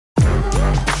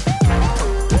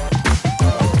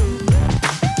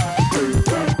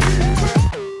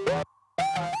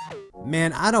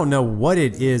Man, I don't know what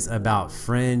it is about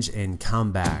Fringe and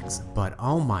comebacks, but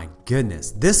oh my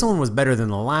goodness, this one was better than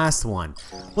the last one.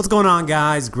 What's going on,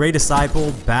 guys? Grey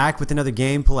Disciple back with another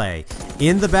gameplay.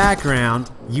 In the background,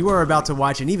 you are about to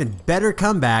watch an even better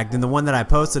comeback than the one that I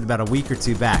posted about a week or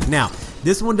two back. Now,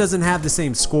 this one doesn't have the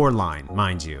same score line,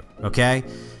 mind you, okay?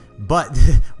 But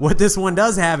what this one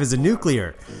does have is a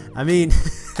nuclear. I mean,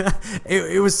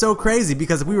 it was so crazy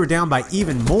because we were down by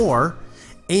even more.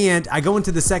 And I go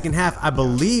into the second half, I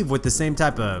believe, with the same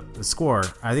type of score.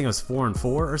 I think it was 4-4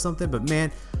 or something. But man,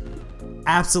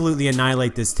 absolutely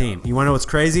annihilate this team. You want to know what's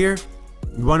crazier?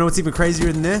 You want to know what's even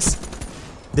crazier than this?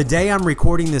 The day I'm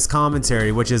recording this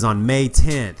commentary, which is on May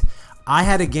 10th, I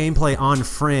had a gameplay on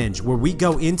Fringe where we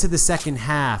go into the second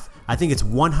half. I think it's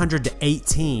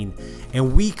 100-18,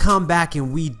 and we come back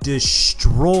and we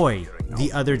destroy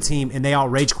the other team, and they all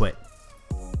rage quit.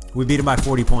 We beat them by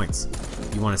 40 points.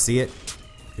 You want to see it?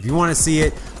 If you want to see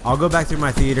it, I'll go back through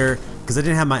my theater because I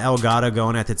didn't have my Elgato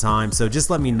going at the time. So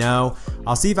just let me know.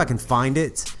 I'll see if I can find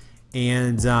it,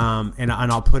 and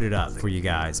I'll put it up for you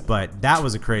guys. But that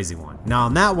was a crazy one. Now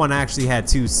on that one, I actually had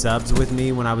 2 subs with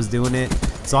me when I was doing it,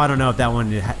 so I don't know if that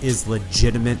one is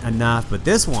legitimate enough. But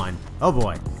this one, oh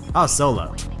boy, I was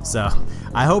solo. So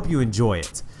I hope you enjoy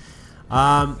it.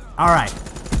 All right,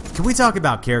 can we talk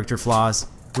about character flaws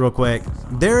real quick?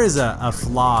 There is a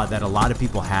flaw that a lot of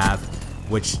people have,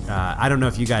 which I don't know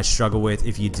if you guys struggle with.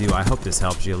 If you do, I hope this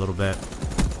helps you a little bit.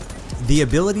 The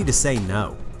ability to say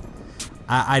no.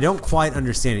 I don't quite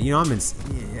understand it. You know,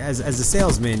 as a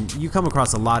salesman, you come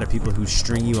across a lot of people who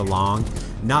string you along,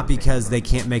 not because they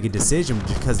can't make a decision, but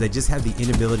because they just have the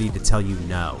inability to tell you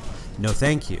no. No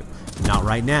thank you. Not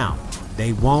right now.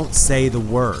 They won't say the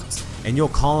words. And you'll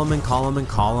call them and call them and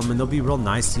call them, and they'll be real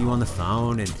nice to you on the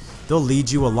phone, and they'll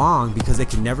lead you along because they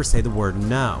can never say the word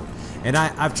no. And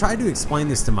I've tried to explain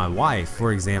this to my wife,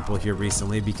 for example, here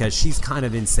recently, because she's kind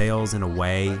of in sales in a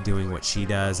way, doing what she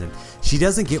does, and she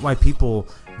doesn't get why people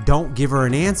don't give her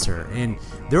an answer. And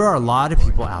there are a lot of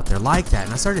people out there like that,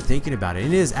 and I started thinking about it.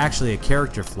 It is actually a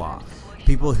character flaw.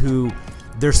 People who,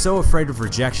 they're so afraid of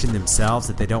rejection themselves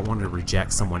that they don't want to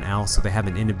reject someone else, so they have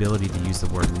an inability to use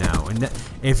the word no. And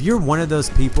if you're one of those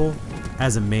people,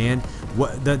 as a man,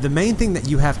 the main thing that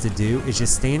you have to do is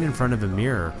just stand in front of a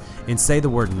mirror and say the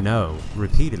word no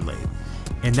repeatedly.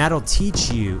 And that'll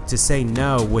teach you to say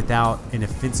no without an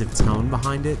offensive tone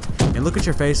behind it. And look at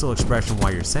your facial expression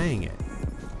while you're saying it.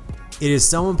 It is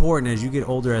so important as you get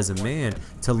older as a man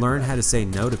to learn how to say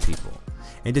no to people.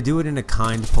 And to do it in a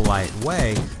kind, polite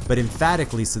way, but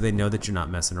emphatically so they know that you're not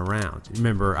messing around.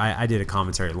 Remember, I did a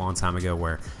commentary a long time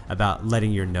ago about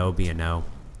letting your no be a no.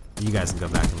 You guys can go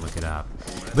back and look it up.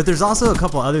 But there's also a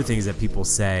couple other things that people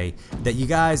say that you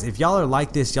guys, if y'all are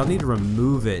like this, y'all need to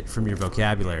remove it from your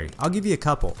vocabulary. I'll give you a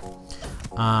couple.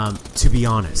 To be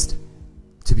honest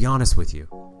with you.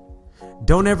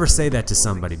 Don't ever say that to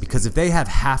somebody, because if they have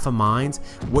half a mind,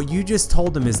 what you just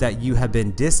told them is that you have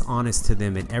been dishonest to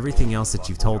them in everything else that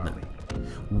you've told them.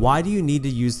 Why do you need to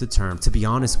use the term to be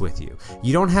honest with you?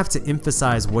 You don't have to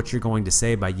emphasize what you're going to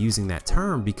say by using that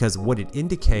term, because what it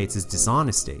indicates is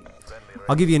dishonesty.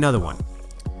 I'll give you another one.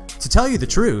 To tell you the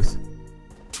truth?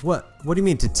 What do you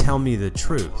mean to tell me the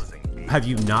truth? Have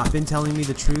you not been telling me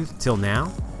the truth till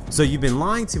now? So you've been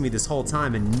lying to me this whole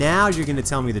time, and now you're going to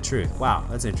tell me the truth. Wow,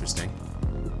 that's interesting.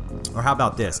 Or how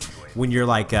about this? When you're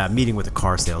like meeting with a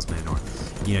car salesman, or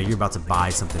you know, you're about to buy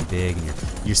something big, and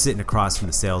you're sitting across from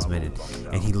the salesman,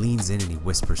 and he leans in and he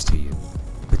whispers to you,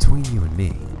 between you and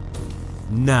me,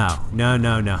 no,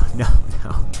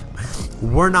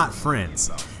 we're not friends.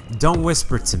 Don't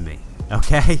whisper to me,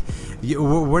 okay?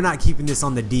 We're not keeping this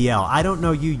on the DL. I don't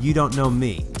know you, you don't know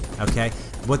me, okay?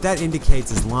 What that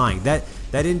indicates is lying. That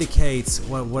indicates,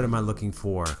 what am I looking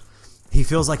for? He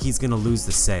feels like he's going to lose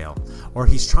the sale, or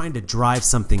he's trying to drive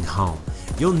something home.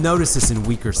 You'll notice this in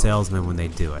weaker salesmen when they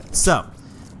do it. So,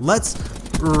 let's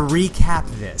recap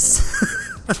this.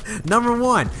 Number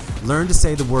 1, learn to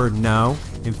say the word no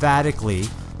emphatically,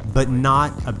 but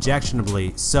not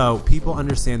objectionably, so people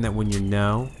understand that when your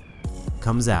no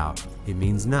comes out, it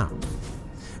means no.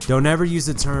 Don't ever use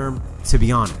the term to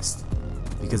be honest,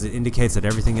 because it indicates that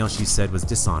everything else you said was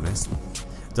dishonest.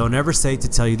 Don't ever say to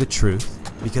tell you the truth,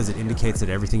 because it indicates that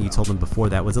everything you told them before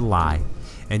that was a lie.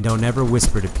 And don't ever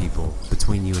whisper to people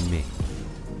between you and me,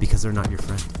 because they're not your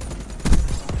friend.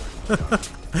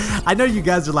 I know you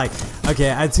guys are like,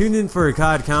 okay, I tuned in for a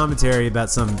COD commentary about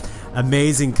some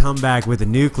amazing comeback with a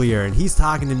nuclear, and he's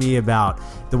talking to me about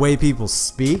the way people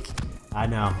speak. I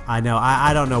know.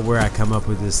 I don't know where I come up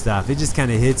with this stuff. It just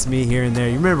kind of hits me here and there.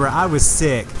 You remember, I was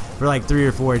sick for like 3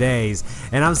 or 4 days,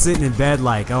 and I'm sitting in bed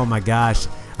like, oh my gosh,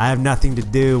 I have nothing to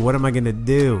do. What am I gonna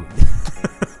do?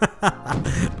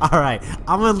 Alright,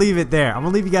 I'm gonna leave it there. I'm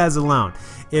gonna leave you guys alone.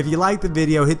 If you like the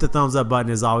video, hit the thumbs up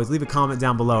button as always. Leave a comment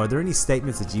down below. Are there any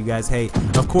statements that you guys hate?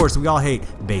 Of course, we all hate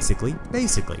basically.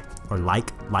 Or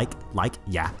like,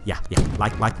 yeah,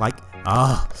 like.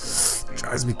 Oh,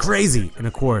 drives me crazy. And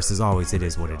of course, as always, it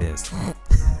is what it is.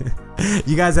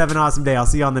 You guys have an awesome day. I'll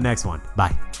see you on the next one.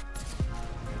 Bye.